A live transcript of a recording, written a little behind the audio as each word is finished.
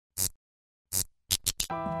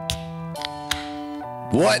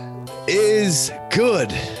What is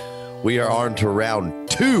good? We are on to round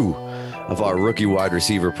 2 of our rookie wide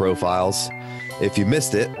receiver profiles. If you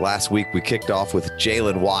missed it, last week we kicked off with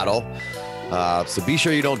Jalen Waddle. So be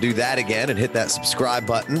sure you don't do that again and hit that subscribe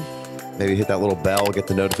button. Maybe hit that little bell, get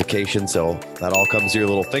the notification so that all comes to your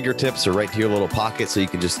little fingertips or right to your little pocket so you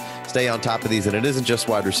can just stay on top of these. And it isn't just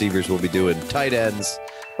wide receivers. We'll be doing tight ends,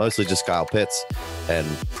 mostly just Kyle Pitts, and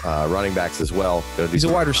running backs as well. He's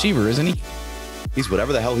a wide receiver, isn't he? He's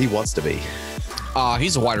whatever the hell he wants to be.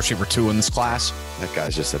 He's a wide receiver 2 in this class. That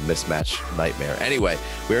guy's just a mismatch nightmare. Anyway,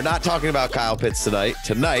 we are not talking about Kyle Pitts tonight.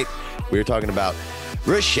 Tonight, we are talking about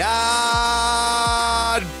Rashod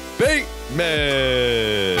Bateman.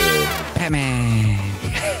 Batman.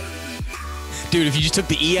 Dude, if you just took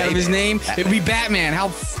the E out of his name, it'd be Batman. How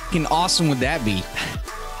fucking awesome would that be?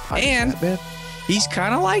 And Batman. He's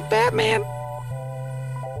kind of like Batman.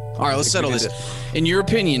 All right, let's settle this. In your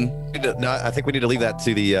opinion, no, I think we need to leave that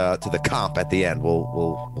to the comp at the end.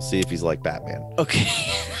 We'll see if he's like Batman. Okay.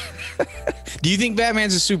 Do you think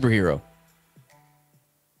Batman's a superhero?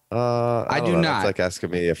 I do not. It's like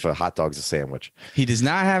asking me if a hot dog's a sandwich. He does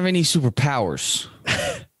not have any superpowers.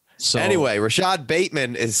 So anyway, Rashod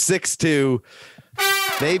Bateman is 6'2",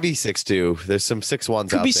 maybe 6'2". There's some 6'1s out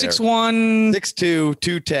there. Could be 6'1". 6'2",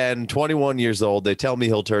 210, 21 years old. They tell me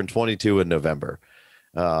he'll turn 22 in November.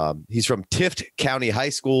 He's from Tift County High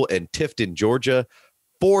School in Tifton, Georgia.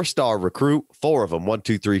 4-star recruit, 4 of them, 1,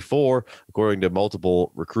 2, 3, 4, according to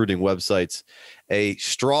multiple recruiting websites. A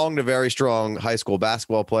strong to very strong high school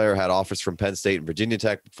basketball player, had offers from Penn State and Virginia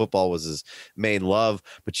Tech. Football was his main love,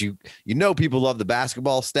 but you know people love the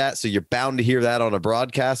basketball stats, so you're bound to hear that on a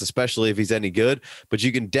broadcast, especially if he's any good. But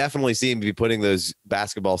you can definitely see him be putting those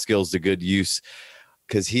basketball skills to good use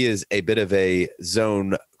because he is a bit of a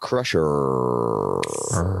zone crusher.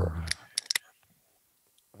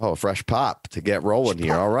 Oh, a fresh pop to get rolling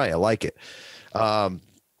here. All right, I like it.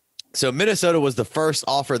 So Minnesota was the first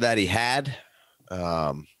offer that he had,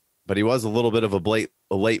 but he was a little bit of a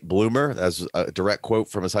late bloomer. That's a direct quote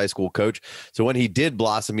from his high school coach. So when he did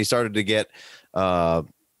blossom, he started to get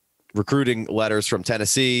recruiting letters from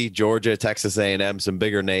Tennessee, Georgia, Texas A&M, some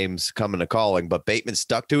bigger names coming to calling. But Bateman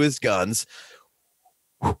stuck to his guns,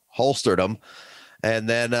 holstered them, and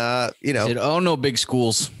then said, "Oh no, big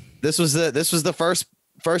schools." This was the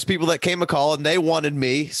first people that came a call, and they wanted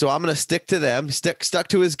me, so I'm going to stick to them. Stuck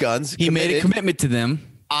to his guns. He made a commitment to them.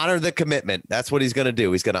 Honor the commitment. That's what he's going to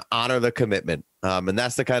do. He's going to honor the commitment, and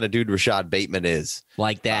that's the kind of dude Rashod Bateman is.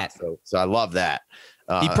 Like that. So I love that.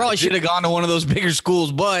 He probably should have gone to one of those bigger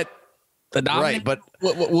schools, but right. But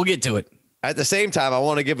we'll get to it. At the same time, I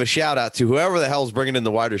want to give a shout out to whoever the hell's bringing in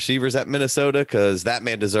the wide receivers at Minnesota, because that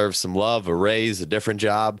man deserves some love, a raise, a different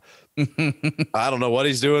job. I don't know what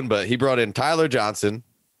he's doing, but he brought in Tyler Johnson,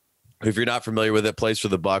 who, if you're not familiar with it, plays for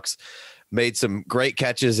the Bucs, made some great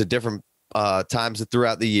catches at different times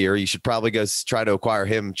throughout the year. You should probably go try to acquire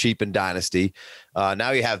him cheap in Dynasty. Now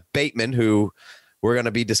you have Bateman, who we're going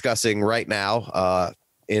to be discussing right now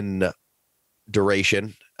in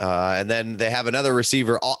duration. And then they have another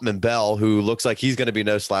receiver, Altman Bell, who looks like he's going to be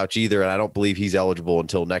no slouch either. And I don't believe he's eligible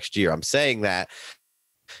until next year. I'm saying that,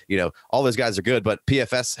 all those guys are good, but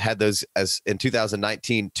PFS had those as in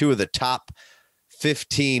 2019, 2 of the top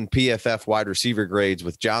 15 PFF wide receiver grades,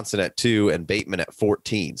 with Johnson at 2 and Bateman at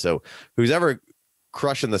 14. So who's ever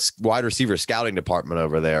crushing the wide receiver scouting department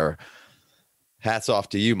over there, hats off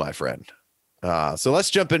to you, my friend. So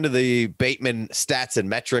let's jump into the Bateman stats and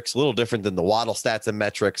metrics, a little different than the Waddle stats and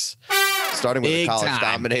metrics. Starting with the college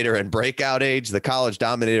dominator and breakout age. The college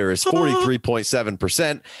dominator is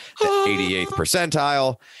 43.7%, the 88th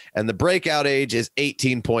percentile, and the breakout age is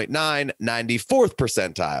 18.9, 94th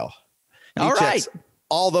percentile. All right.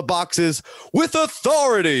 All the boxes with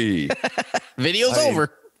authority. Video's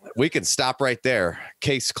over. We can stop right there.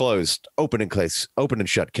 Case closed. Open and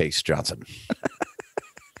shut case, Johnson.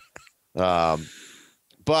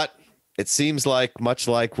 But it seems like, much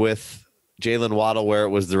like with Jalen Waddle, where it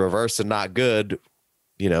was the reverse and not good,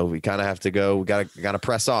 we kind of have to go. We got to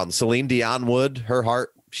press on. Celine Dion Wood, her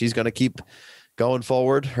heart, she's going to keep going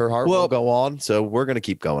forward. Her heart will go on. So we're going to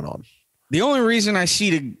keep going on. The only reason I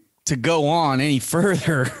see to go on any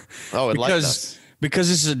further, because this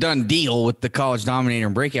is a done deal with the college dominator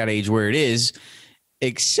and breakout age where it is,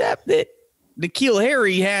 except that N'Keal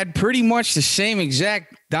Harry had pretty much the same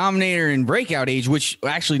exact dominator and breakout age, which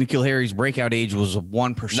actually N'Keal Harry's breakout age was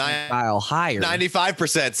 1 percentile higher.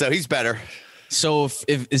 95%, so he's better. So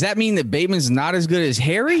if does that mean that Bateman's not as good as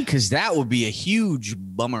Harry? Because that would be a huge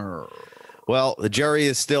bummer. Well, the jury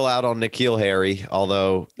is still out on N'Keal Harry,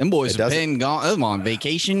 although them boys have been gone. I'm on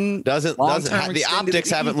vacation. The optics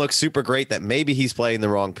haven't looked super great. That maybe he's playing the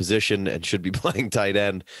wrong position and should be playing tight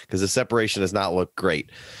end because the separation has not looked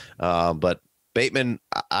great. But Bateman,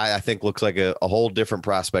 I think, looks like a whole different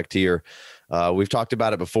prospect here. We've talked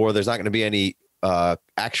about it before. There's not going to be any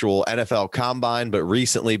actual NFL combine, but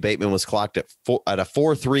recently Bateman was clocked at a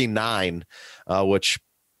 4.39, which,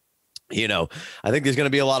 I think there's going to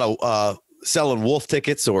be a lot of selling wolf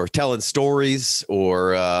tickets or telling stories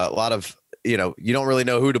or a lot of, you don't really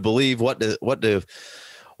know who to believe, what to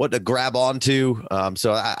grab onto.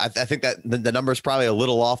 So I think that the number is probably a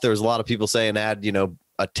little off. There was a lot of people saying add,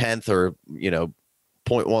 a 10th or,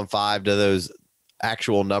 0.15 to those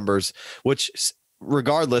actual numbers, which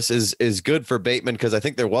regardless is good for Bateman, because I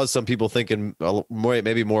think there was some people thinking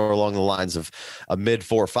maybe more along the lines of a mid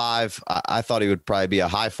 4.5. I thought he would probably be a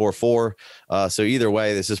high 4.4. So either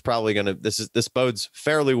way, this is probably this bodes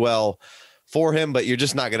fairly well for him, but you're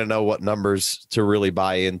just not going to know what numbers to really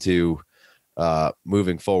buy into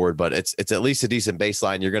moving forward. But it's at least a decent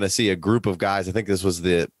baseline. You're going to see a group of guys. I think this was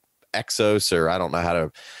the Exos, or I don't know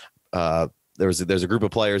how to there's a group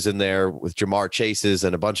of players in there with Jamar Chases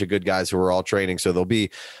and a bunch of good guys who are all training. So there'll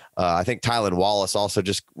be, I think Tylan Wallace also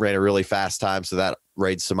just ran a really fast time. So that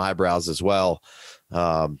raised some eyebrows as well.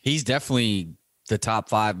 He's definitely the top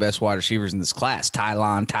 5 best wide receivers in this class.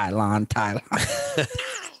 Tylan.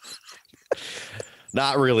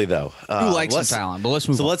 Not really, though. Who likes some talent? But let's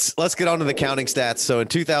move on. Let's get on to the counting stats. So in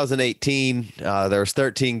 2018, there was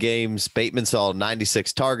 13 games. Bateman saw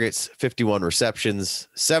 96 targets, 51 receptions,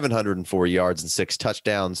 704 yards, and 6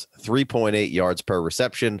 touchdowns, 3.8 yards per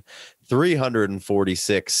reception,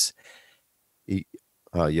 346. You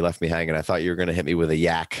left me hanging. I thought you were going to hit me with a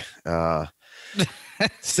yak.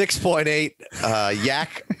 6.8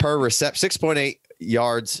 yak per reception, 6.8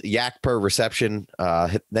 yards yak per reception.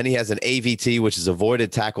 Then he has an AVT, which is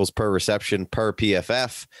avoided tackles per reception per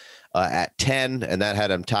PFF, at 10, and that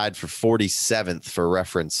had him tied for 47th for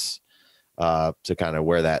reference, to kind of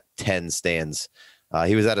where that 10 stands.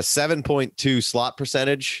 He was at a 7.2 slot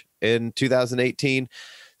percentage in 2018,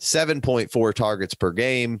 7.4 targets per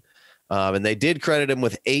game, and they did credit him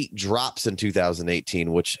with 8 drops in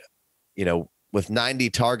 2018, which, with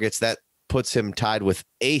 90 targets, that puts him tied with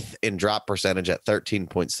 8th in drop percentage at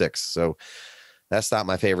 13.6. So that's not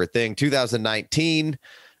my favorite thing. 2019,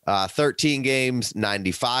 13 games,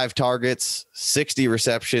 95 targets, 60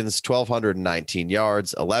 receptions, 1,219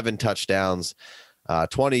 yards, 11 touchdowns,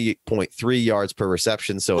 20.3 yards per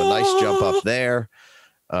reception. So a nice jump up there.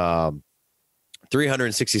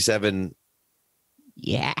 367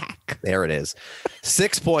 yak. There it is.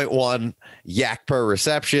 6.1 yak per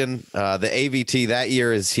reception. The AVT that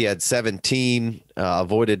year is he had 17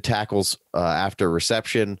 avoided tackles after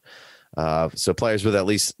reception. So players with at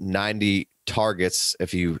least 90 targets,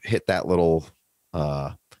 if you hit that little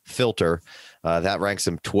filter, that ranks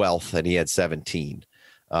him 12th, and he had 17.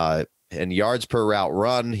 And yards per route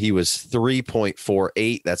run, he was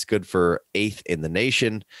 3.48. That's good for 8th in the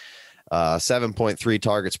nation. 7.3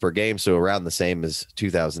 targets per game, so around the same as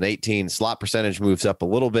 2018. Slot percentage moves up a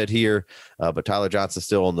little bit here, but Tyler Johnson's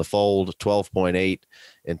still in the fold, 12.8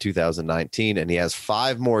 in 2019, and he has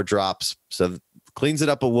 5 more drops, so cleans it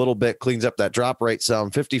up a little bit, cleans up that drop rate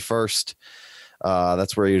some, 51st.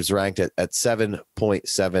 That's where he was ranked at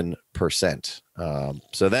 7.7%.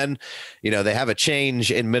 So then, they have a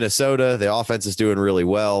change in Minnesota. The offense is doing really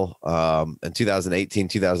well. In 2018,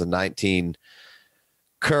 2019,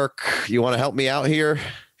 Kirk, you want to help me out here?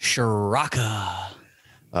 Shiraka.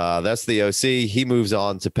 That's the OC. He moves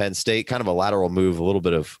on to Penn State, kind of a lateral move, a little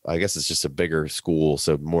bit of, I guess it's just a bigger school,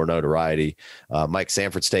 so more notoriety. Mike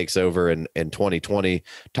Sanford takes over in 2020.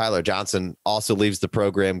 Tyler Johnson also leaves the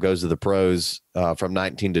program, goes to the pros from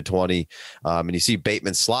 19 to 20. And you see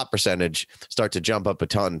Bateman's slot percentage start to jump up a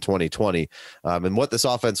ton in 2020. And what this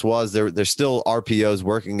offense was, there's still RPOs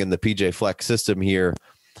working in the PJ Flex system here.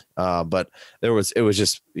 But it was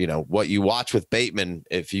just, what you watch with Bateman,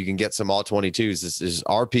 if you can get some all 22s, is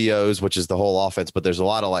RPOs, which is the whole offense, but there's a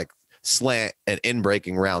lot of like slant and in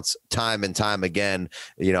breaking routes time and time again.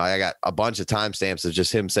 I got a bunch of timestamps of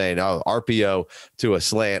just him saying, RPO to a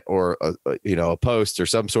slant or a post or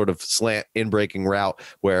some sort of slant in breaking route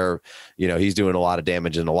where, he's doing a lot of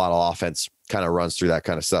damage, and a lot of offense kind of runs through that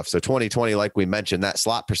kind of stuff. So 2020, like we mentioned, that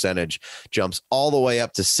slot percentage jumps all the way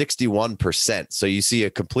up to 61%. So you see a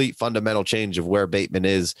complete fundamental change of where Bateman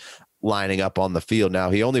is lining up on the field. Now,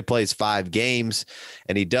 he only plays 5 games,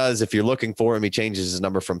 and he does, if you're looking for him, he changes his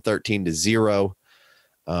number from 13 to 0.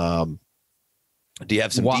 Do you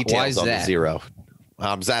have some details on the 0?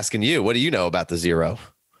 I'm just asking you, what do you know about the 0?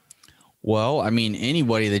 Well, I mean,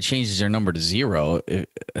 anybody that changes their number to 0,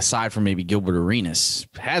 aside from maybe Gilbert Arenas,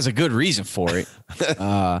 has a good reason for it.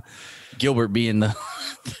 Gilbert being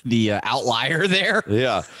the outlier there.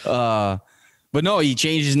 Yeah. But no, he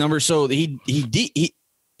changed his number. So he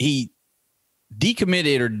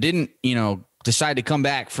decommitted or didn't, decide to come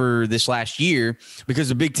back for this last year because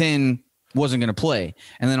the Big Ten wasn't going to play.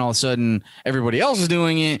 And then all of a sudden everybody else is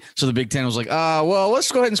doing it. So the Big Ten was like, well,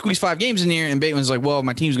 let's go ahead and squeeze 5 games in here. And Bateman's like, well,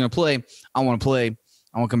 my team's going to play. I want to play.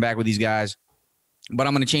 I want to come back with these guys, but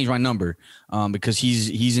I'm going to change my number because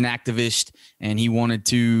he's an activist and he wanted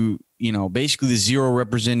to, basically the 0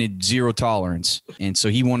 represented 0 tolerance. And so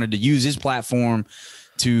he wanted to use his platform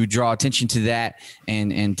to draw attention to that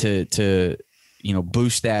and to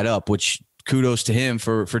boost that up, which kudos to him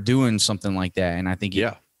for doing something like that. And I think,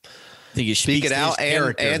 I think he's speaking out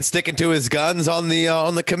and sticking to his guns on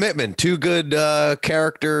the commitment. 2 good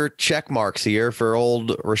character check marks here for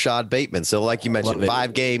old Rashod Bateman. So like you mentioned,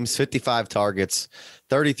 5 games, 55 targets,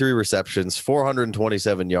 33 receptions,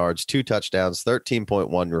 427 yards, 2 touchdowns,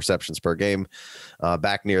 13.1 receptions per game.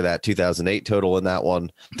 Back near that 2008 total in that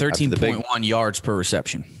one. 13.1 yards per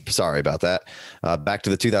reception. Sorry about that. Back to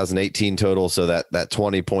the 2018 total. So that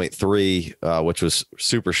 20.3, which was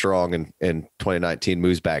super strong in 2019,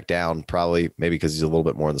 moves back down, probably maybe because he's a little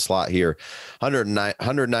bit more in the slot here.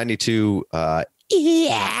 192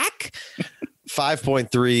 yak.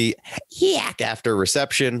 5.3 yak after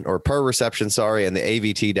reception or per reception, sorry, and the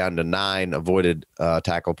AVT down to 9 avoided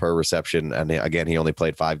tackle per reception. And again, he only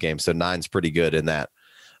played 5 games, so 9's pretty good in that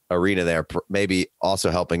arena there. Maybe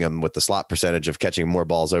also helping him with the slot percentage of catching more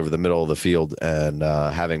balls over the middle of the field and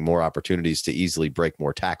having more opportunities to easily break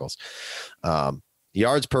more tackles.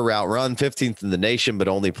 Yards per route run, 15th in the nation, but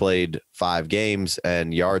only played 5 games,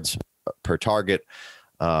 and yards per target,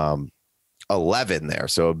 11 there.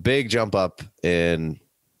 So a big jump up in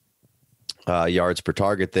yards per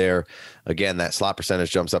target there. Again, that slot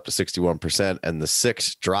percentage jumps up to 61% and the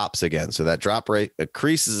 6 drops again. So that drop rate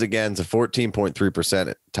increases again to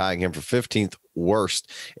 14.3%, tying him for 15th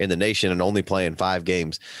worst in the nation and only playing 5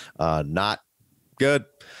 games. Not good.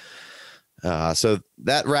 So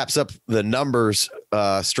that wraps up the numbers,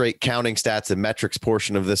 straight counting stats and metrics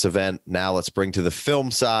portion of this event. Now let's bring to the film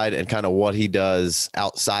side and kind of what he does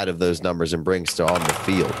outside of those numbers and brings to on the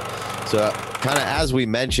field. So kind of as we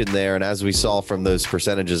mentioned there, and as we saw from those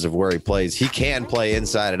percentages of where he plays, he can play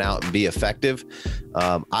inside and out and be effective.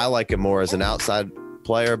 I like him more as an outside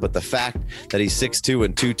player, but the fact that he's 6'2"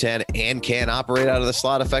 and 210 and can operate out of the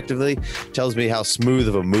slot effectively tells me how smooth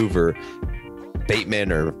of a mover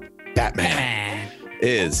Bateman or Batman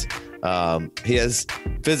is. He has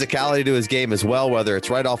physicality to his game as well, whether it's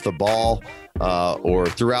right off the ball or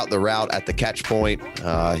throughout the route at the catch point.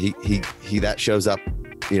 He that shows up,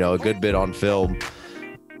 a good bit on film.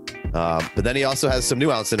 But then he also has some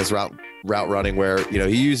nuance in his route running where,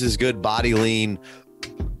 he uses good body lean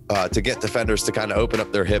to get defenders to kind of open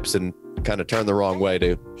up their hips and kind of turn the wrong way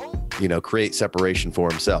to, create separation for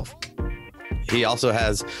himself. He also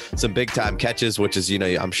has some big time catches, which is,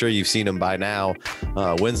 I'm sure you've seen him by now.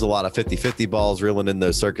 Wins a lot of 50-50 balls, reeling in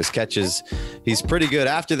those circus catches. He's pretty good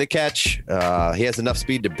after the catch. He has enough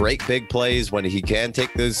speed to break big plays when he can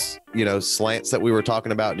take those, slants that we were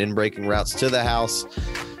talking about and in breaking routes to the house.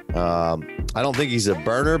 I don't think he's a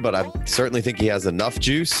burner, but I certainly think he has enough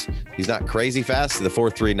juice. He's not crazy fast. The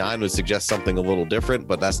 4.39 would suggest something a little different,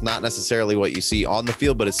 but that's not necessarily what you see on the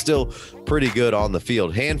field, but it's still pretty good on the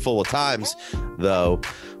field. Handful of times, though,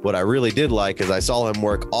 what I really did like is I saw him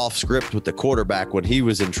work off script with the quarterback when he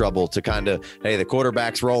was in trouble to kind of, hey, the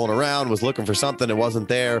quarterback's rolling around, was looking for something, it wasn't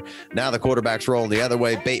there. Now the quarterback's rolling the other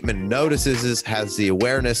way. Bateman notices, has the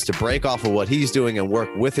awareness to break off of what he's doing and work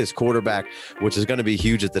with his quarterback, which is going to be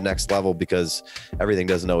huge at the next level because everything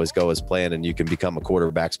doesn't always go as planned, and you can become a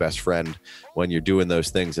quarterback's best friend when you're doing those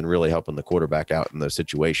things and really helping the quarterback out in those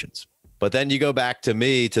situations. But then you go back to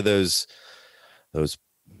those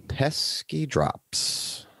pesky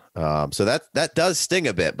drops. So that does sting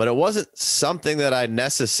a bit, but it wasn't something that I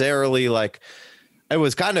necessarily like. It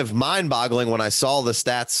was kind of mind boggling when I saw the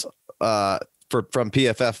stats from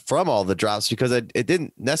PFF from all the drops, because it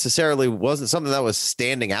didn't necessarily wasn't something that was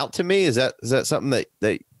standing out to me. Is that something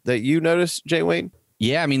that you noticed, Jay Wayne?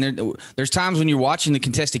 Yeah, I mean, there's times when you're watching the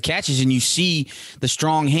contested catches and you see the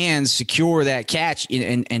strong hands secure that catch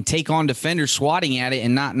and take on defenders swatting at it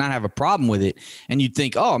and not have a problem with it. And you'd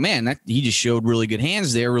think, oh, man, he just showed really good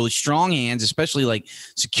hands there, really strong hands, especially like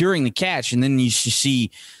securing the catch. And then you see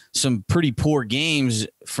some pretty poor games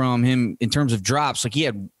from him in terms of drops. Like he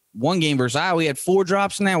had one game versus Iowa, he had 4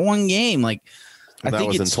 drops in that one game. Like, I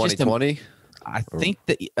think it was in 2020. I think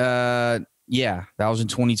that Yeah, that was in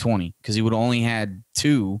 2020 because he would have only had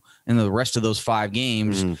 2 in the rest of those 5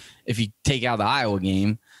 games if you take out the Iowa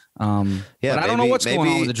game. But I don't know what's going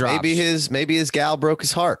on with the drops. Maybe his gal broke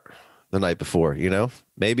his heart the night before,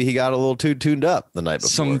 Maybe he got a little too tuned up the night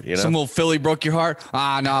before, Some little Philly broke your heart?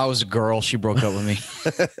 No, it was a girl. She broke up with me.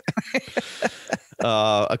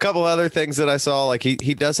 A couple other things that I saw, like he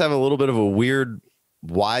does have a little bit of a weird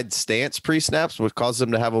wide stance pre-snaps, which causes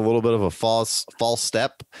him to have a little bit of a false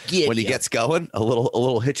step when he gets going, a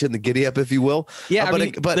little hitch in the giddy up, if you will. Yeah, but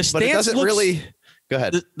it doesn't really. Go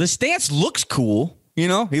ahead. The stance looks cool. He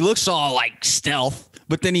looks all like stealth,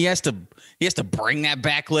 but then he has to bring that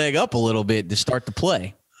back leg up a little bit to start the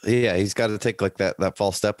play. Yeah, he's got to take like that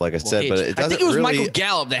false step, like I said, but it doesn't. I think it was really... Michael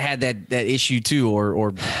Gallup that had that issue too,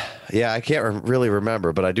 or yeah, I can't really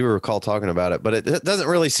remember, but I do recall talking about it. But it doesn't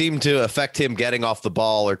really seem to affect him getting off the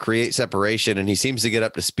ball or create separation, and he seems to get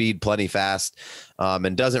up to speed plenty fast,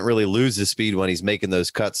 and doesn't really lose the speed when he's making those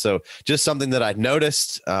cuts. So just something that I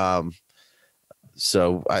noticed.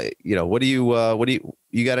 So what do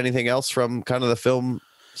you got anything else from kind of the film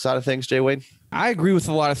side of things, Jay Wade? I agree with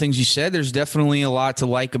a lot of things you said. There's definitely a lot to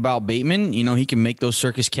like about Bateman. He can make those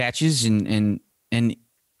circus catches, and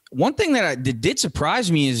one thing that did surprise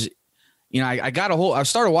me is, I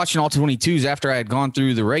started watching all 22s after I had gone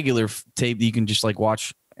through the regular tape that you can just like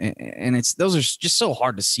watch, and those are just so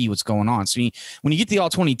hard to see what's going on. So when you get the all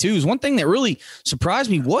 22s, one thing that really surprised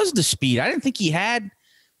me was the speed. I didn't think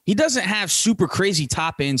he doesn't have super crazy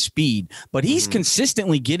top end speed, but he's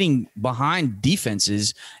consistently getting behind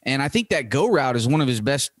defenses. And I think that go route is one of his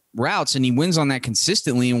best routes, and he wins on that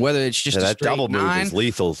consistently. And whether it's just a that double move is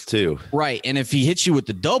lethal too. Right. And if he hits you with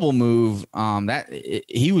the double move,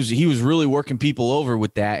 he was really working people over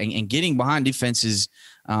with that and getting behind defenses.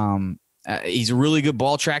 He's a really good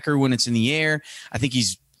ball tracker when it's in the air. I think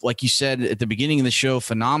he's, like you said at the beginning of the show,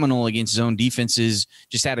 phenomenal against zone defenses.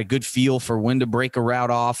 Just had a good feel for when to break a route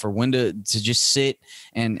off or when to just sit.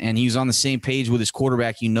 And he was on the same page with his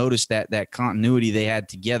quarterback. You noticed that continuity they had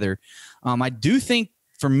together. I do think,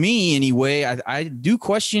 for me anyway, I do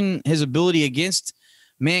question his ability against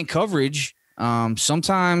man coverage.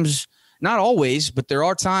 Sometimes, not always, but there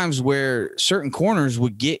are times where certain corners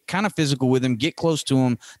would get kind of physical with him, get close to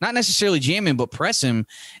him, not necessarily jam him, but press him.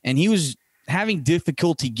 And he was having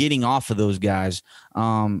difficulty getting off of those guys.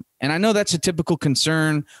 And I know that's a typical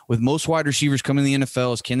concern with most wide receivers coming in the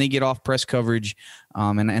NFL is, can they get off press coverage?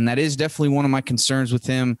 And that is definitely one of my concerns with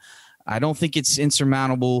him. I don't think it's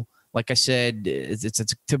insurmountable. Like I said, it's a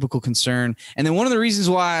typical concern. And then one of the reasons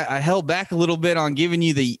why I held back a little bit on giving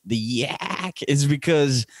you the yak is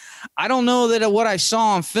because I don't know that what I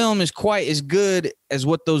saw on film is quite as good as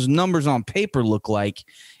what those numbers on paper look like.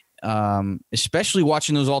 Especially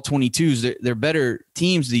watching those all 22s, they're better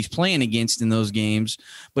teams that he's playing against in those games,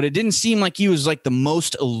 but it didn't seem like he was like the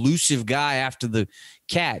most elusive guy after the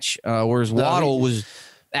catch, whereas Waddle was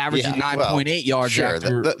averaging 9.8 yards. Sure.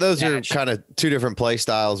 After those are kind of two different play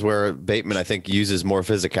styles, where Bateman, I think, uses more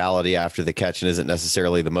physicality after the catch and isn't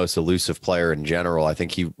necessarily the most elusive player in general. I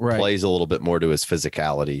think he plays a little bit more to his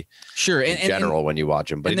physicality in general when you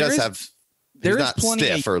watch him, but he does have, he's not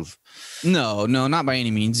stiff or... No, not by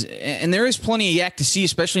any means. And there is plenty of yak to see,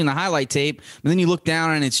 especially in the highlight tape. But then you look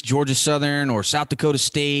down and it's Georgia Southern or South Dakota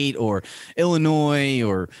State or Illinois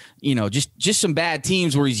or, just some bad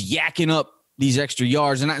teams where he's yakking up these extra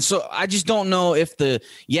yards. And so I just don't know if the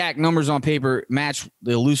yak numbers on paper match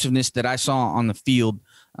the elusiveness that I saw on the field.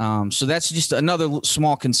 So that's just another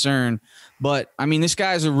small concern. But, I mean, this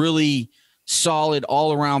guy's a really solid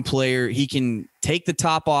all-around player. He can take the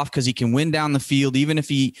top off because he can win down the field. Even if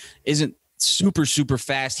he isn't super, super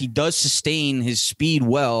fast, he does sustain his speed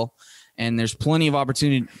well. And there's plenty of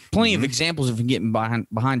opportunity, plenty of examples of him getting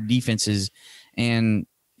behind defenses. And,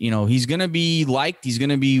 he's going to be liked. He's going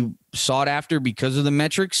to be sought after because of the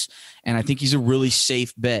metrics. And I think he's a really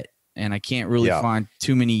safe bet. And I can't really find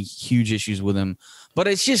too many huge issues with him. But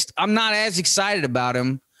it's just, I'm not as excited about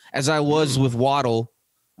him as I was with Waddle.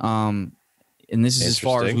 And this is as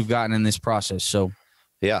far as we've gotten in this process. So,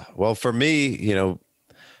 yeah. Well, for me,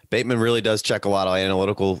 Bateman really does check a lot of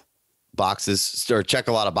analytical boxes, or check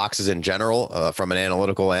a lot of boxes in general, from an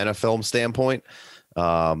analytical and a film standpoint.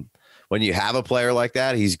 When you have a player like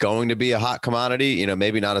that, he's going to be a hot commodity.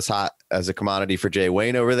 Maybe not as hot as a commodity for Jay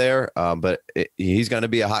Wayne over there, but he's going to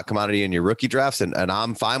be a hot commodity in your rookie drafts, and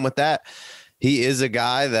I'm fine with that. He is a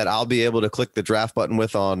guy that I'll be able to click the draft button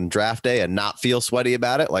with on draft day and not feel sweaty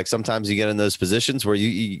about it. Like sometimes you get in those positions where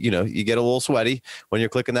you get a little sweaty when you're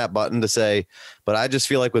clicking that button to say, but I just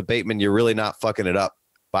feel like with Bateman, you're really not fucking it up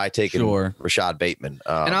by taking Rashod Bateman.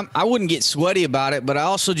 And I wouldn't get sweaty about it, but I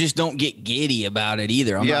also just don't get giddy about it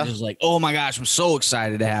either. I'm not just like, oh my gosh, I'm so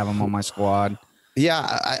excited to have him on my squad.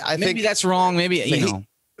 Yeah, I think maybe that's wrong. Maybe, you know.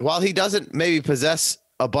 While he doesn't maybe possess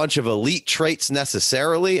a bunch of elite traits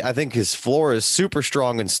necessarily, I think his floor is super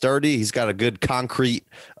strong and sturdy. He's got a good concrete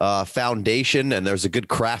foundation, and there's a good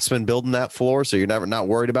craftsman building that floor, so you're not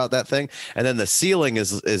worried about that thing. And then the ceiling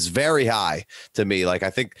is very high to me. Like, I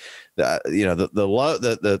think the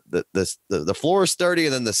floor is sturdy,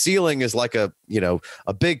 and then the ceiling is like a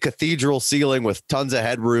big cathedral ceiling with tons of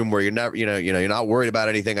headroom where you're not worried about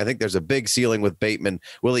anything. I think there's a big ceiling with Bateman.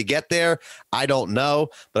 Will he get there? I don't know,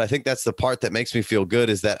 but I think that's the part that makes me feel good,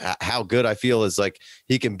 is that how good I feel is like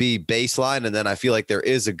he can be baseline, and then I feel like there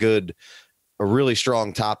is a really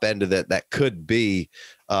strong top end of that could be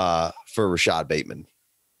for Rashod Bateman.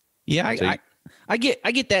 Yeah, I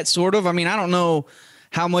get that sort of. I mean, I don't know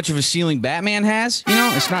how much of a ceiling Batman has.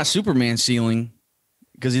 It's not Superman's ceiling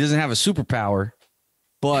because he doesn't have a superpower.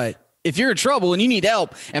 But if you're in trouble and you need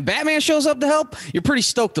help and Batman shows up to help, you're pretty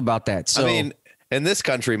stoked about that. So, I mean, in this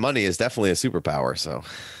country, money is definitely a superpower. So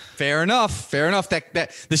fair enough.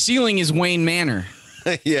 That the ceiling is Wayne Manor.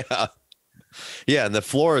 Yeah. Yeah, and the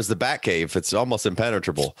floor is the Batcave. It's almost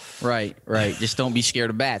impenetrable. Right. Just don't be scared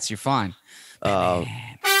of bats. You're fine.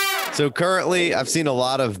 So currently, I've seen a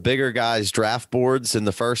lot of bigger guys draft boards in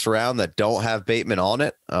the first round that don't have Bateman on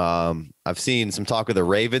it. I've seen some talk of the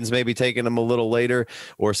Ravens maybe taking him a little later,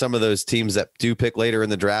 or some of those teams that do pick later in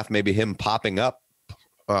the draft, maybe him popping up.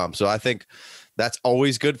 So I think that's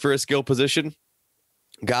always good for a skill position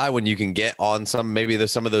guy when you can get on maybe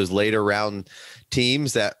there's some of those later round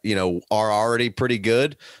teams that are already pretty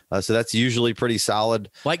good. So that's usually pretty solid.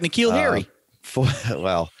 Like N'Keal Harry.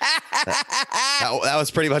 Well, that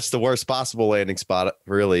was pretty much the worst possible landing spot,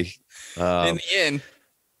 really. In the end.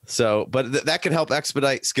 So, but that can help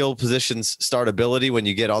expedite skill positions startability when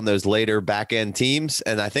you get on those later back end teams.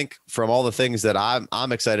 And I think from all the things that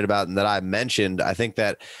I'm excited about and that I mentioned, I think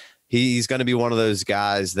that he's going to be one of those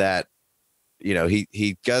guys that,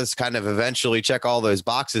 he does kind of eventually check all those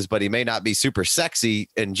boxes, but he may not be super sexy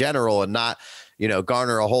in general and not,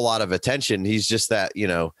 garner a whole lot of attention. He's just that,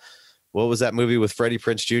 what was that movie with Freddie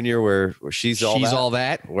Prinze Jr. where she's all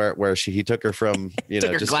that? Where he took her from,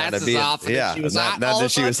 took her just kind of being off, yeah, she was not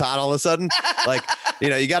that she was hot all of a sudden. Like,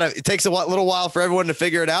 it takes a little while for everyone to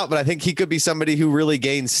figure it out, but I think he could be somebody who really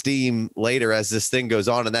gains steam later as this thing goes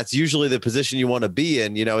on, and that's usually the position you want to be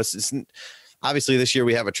in. It's obviously this year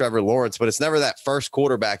we have a Trevor Lawrence, but it's never that first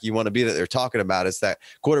quarterback you want to be that they're talking about. It's that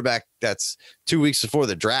quarterback that's 2 weeks before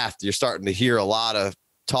the draft. You're starting to hear a lot of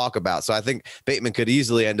talk about. So I think Bateman could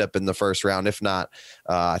easily end up in the first round. If not,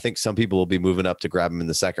 I think some people will be moving up to grab him in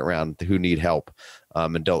the second round who need help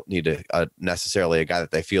and don't need necessarily a guy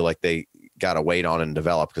that they feel like they got to wait on and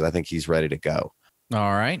develop, because I think he's ready to go.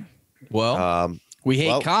 All right. Well, we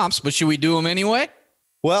hate comps, but should we do them anyway?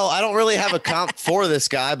 Well, I don't really have a comp for this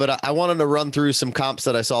guy, but I wanted to run through some comps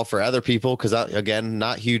that I saw for other people because, again,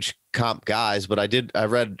 not huge comp guys, but I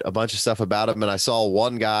read a bunch of stuff about him, and I saw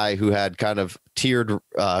one guy who had kind of tiered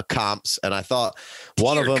comps, and I thought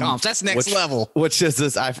one of them comps, that's next level. Which is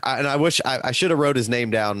this? I wish I should have wrote his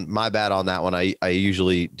name down. My bad on that one. I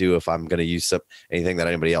usually do if I'm going to use anything that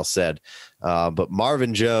anybody else said. But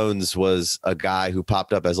Marvin Jones was a guy who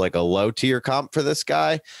popped up as like a low tier comp for this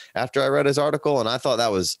guy after I read his article. And I thought that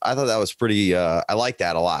was pretty, I like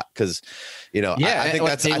that a lot. Cause I think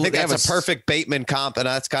that's a perfect Bateman comp. And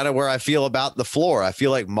that's kind of where I feel about the floor. I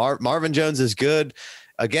feel like Marvin Jones is good.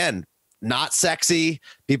 Again, not sexy.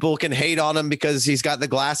 People can hate on him because he's got the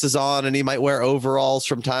glasses on and he might wear overalls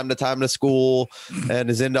from time to time to school and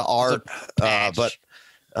is into art. But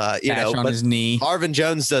his knee. Marvin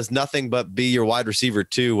Jones does nothing but be your wide receiver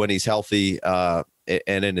too when he's healthy and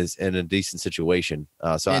in a decent situation.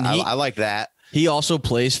 So I like that. He also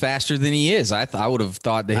plays faster than he is. I would have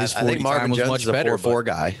thought that his 40 time was much better. 4.4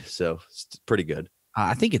 guy, so it's pretty good.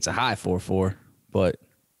 I think it's a high 4.4, but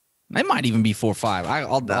it might even be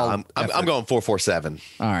 4.5. I'm going 4.47.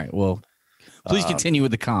 All right. Well, please continue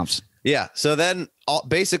with the comps. Yeah. So then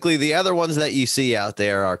basically the other ones that you see out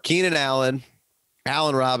there are Keenan Allen,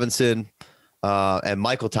 Allen Robinson, and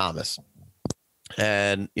Michael Thomas.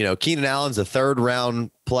 And, Keenan Allen's a 3rd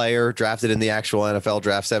round player drafted in the actual NFL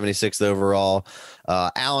draft, 76th overall.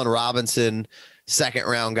 Allen Robinson, 2nd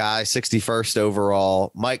round guy, 61st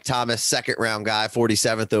overall. Mike Thomas, 2nd round guy,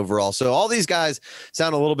 47th overall. So all these guys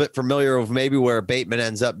sound a little bit familiar of maybe where Bateman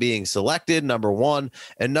ends up being selected, number one.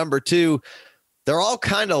 And number two, they're all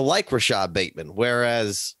kind of like Rashod Bateman,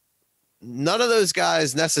 whereas none of those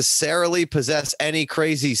guys necessarily possess any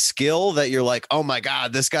crazy skill that you're like, oh my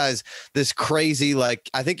God, this guy's this crazy. Like,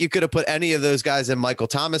 I think you could have put any of those guys in Michael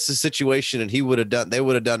Thomas's situation and they would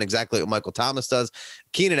have done exactly what Michael Thomas does.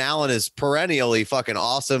 Keenan Allen is perennially fucking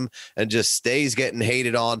awesome and just stays getting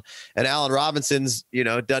hated on. And Allen Robinson's,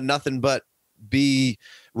 done nothing but be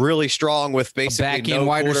really strong with basically no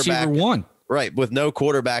wide quarterback. Receiver one. Right, with no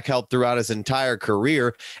quarterback help throughout his entire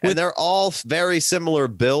career. And they're all very similar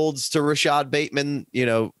builds to Rashod Bateman.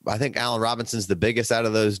 I think Allen Robinson's the biggest out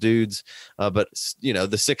of those dudes. But,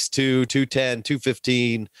 the 6'2", 210,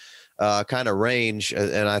 215 kind of range.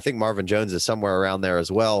 And I think Marvin Jones is somewhere around there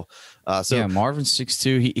as well. Yeah, Marvin's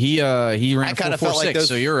 6'2". He ran 4.46,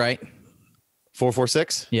 so you're right.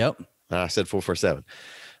 4.46? Yep. I said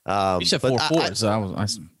 4.47. You said 4.4, so I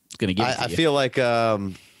was going to give it to you.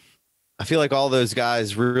 I feel like all those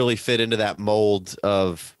guys really fit into that mold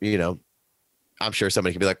of, I'm sure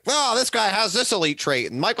somebody could be like, oh, this guy has this elite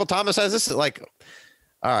trait and Michael Thomas has this. Like,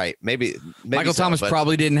 all right, maybe Michael Thomas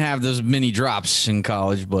probably didn't have those many drops in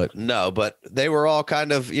college, but they were all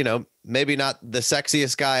kind of, maybe not the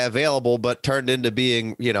sexiest guy available, but turned into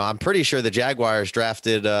being, I'm pretty sure the Jaguars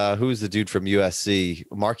drafted, who's the dude from USC,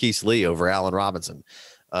 Marquise Lee over Allen Robinson.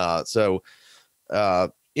 I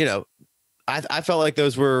felt like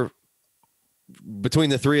those were, between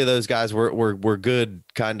the three of those guys were good,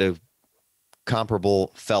 kind of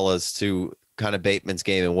comparable fellas to kind of Bateman's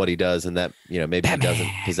game and what he does. And that, maybe he doesn't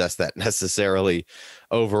possess that necessarily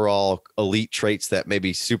overall elite traits that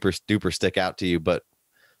maybe super duper stick out to you, but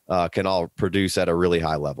can all produce at a really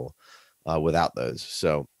high level without those.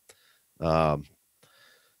 So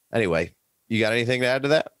anyway, you got anything to add to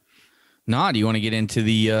that? No. Do you want to get into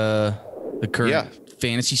the current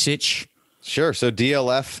fantasy sitch? Sure. So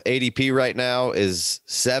DLF ADP right now is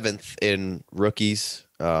 7th in rookies.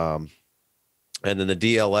 And then the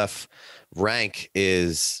DLF rank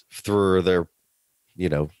is through their,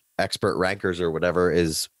 expert rankers or whatever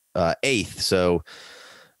is 8th. So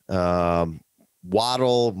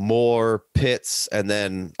Waddle, Moore, Pitts, and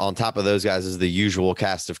then on top of those guys is the usual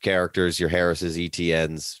cast of characters, your Harris's,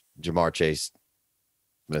 ETNs, Jamar Chase,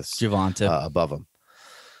 Smiths, Javonte above them.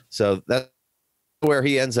 So that's where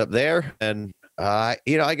he ends up there. And, I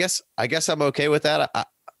guess I'm okay with that.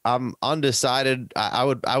 I'm undecided. I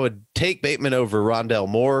would take Bateman over Rondell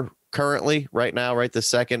Moore currently right now, right this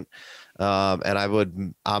second.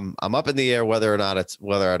 And I'm up in the air whether or not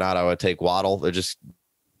I would take Waddle. They're just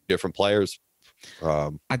different players.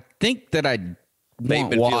 I think that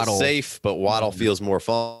Bateman feels safe, but Waddle feels more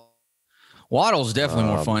fun. Waddle's definitely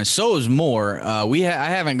more fun. So is Moore. I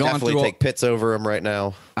haven't gone definitely through take Pitts over him right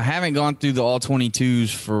now. I haven't gone through the all 22s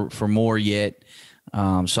for Moore yet.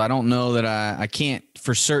 So I don't know that I can't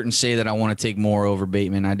for certain say that I want to take Moore over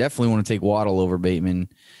Bateman. I definitely want to take Waddle over Bateman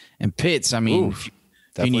and Pitts. I mean,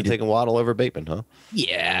 definitely taking Waddle over Bateman, huh?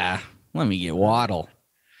 Yeah. Let me get Waddle.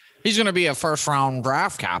 He's going to be a first round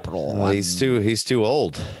draft capital. Well, he's too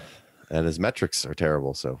old and his metrics are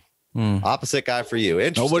terrible. So opposite guy for you.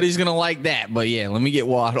 Nobody's going to like that, but yeah, let me get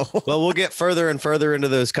Waddle. Well, we'll get further and further into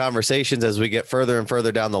those conversations as we get further and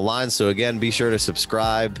further down the line. So again, be sure to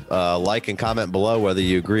subscribe, like and comment below whether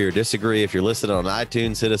you agree or disagree. If you're listening on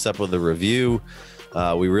iTunes, hit us up with a review.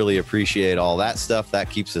 We really appreciate all that stuff.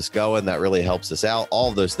 That keeps us going. That really helps us out. All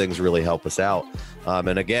of those things really help us out.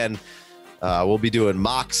 And again, we'll be doing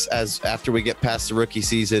mocks after we get past the rookie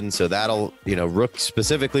season. So that'll,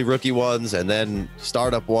 specifically rookie ones and then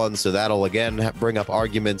startup ones. So that'll again bring up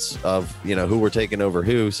arguments of, who we're taking over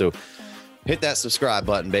who. So hit that subscribe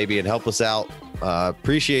button, baby, and help us out.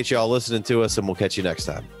 Appreciate y'all listening to us, and we'll catch you next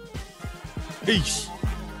time. Peace.